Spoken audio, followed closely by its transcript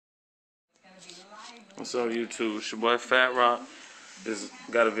What's up, YouTube? It's your boy Fat Rock. Just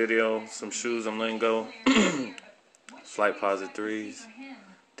got a video, some shoes I'm letting go. Flightposite 3s,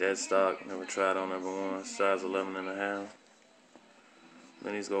 dead stock, never tried on, never worn, size 11.5.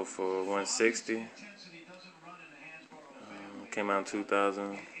 Then these go for $160. Came out in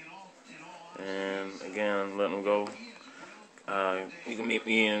 2000. And again, I'm letting them go. You can meet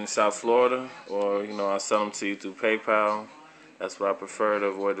me in South Florida, or I'll sell them to you through PayPal. That's what I prefer, to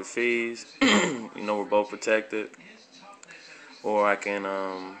avoid the fees. We're both protected. Or I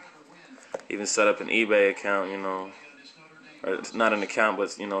can even set up an eBay account, or it's not an account, but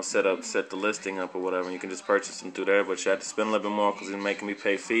set the listing up or whatever. And you can just purchase them through there, but you have to spend a little bit more because it's making me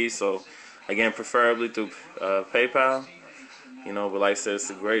pay fees. So again, preferably through PayPal. But like I said, it's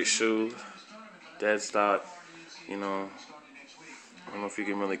a great shoe, dead stock. I don't know if you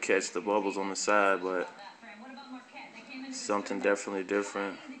can really catch the bubbles on the side, but something definitely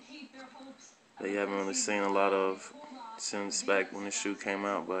different that you haven't really seen a lot of since back when the shoe came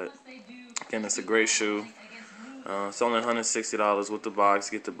out. But again, it's a great shoe. It's only $160 with the box.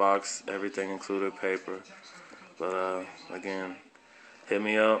 Get the box, everything included, paper. But again, hit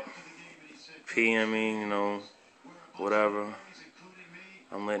me up, PM me, whatever.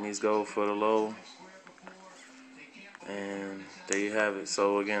 I'm letting these go for the low. And there you have it.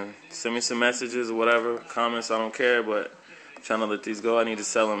 So again, send me some messages or whatever, comments, I don't care, but I'm trying to let these go. I need to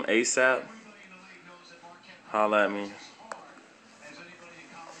sell them ASAP. Holla at me.